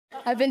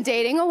I've been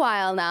dating a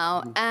while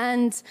now,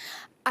 and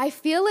I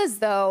feel as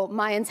though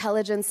my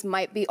intelligence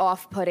might be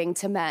off-putting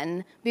to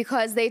men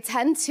because they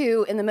tend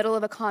to, in the middle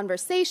of a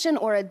conversation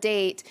or a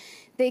date,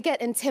 they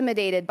get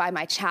intimidated by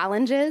my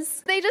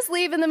challenges. They just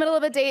leave in the middle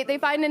of a date, they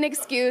find an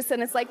excuse,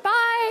 and it's like,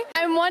 bye.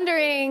 I'm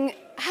wondering,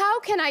 how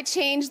can I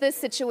change this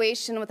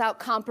situation without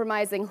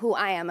compromising who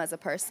I am as a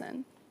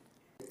person?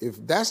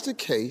 If that's the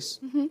case,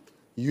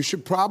 you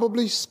should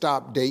probably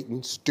stop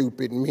dating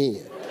stupid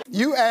men.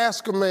 You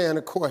ask a man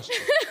a question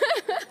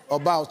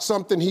about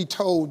something he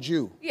told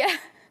you. Yeah.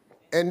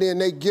 And then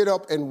they get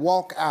up and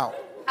walk out.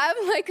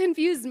 I'm like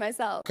confused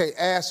myself. Okay,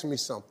 ask me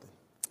something.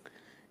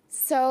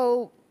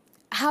 So,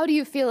 how do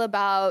you feel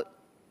about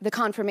the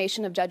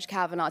confirmation of Judge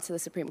Kavanaugh to the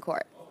Supreme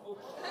Court?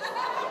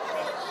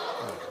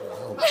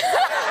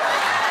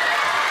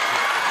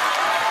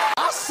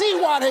 I see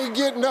why they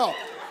getting up.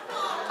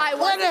 I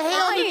wasn't Where the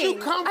hell lying. did you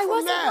come I from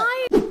wasn't that?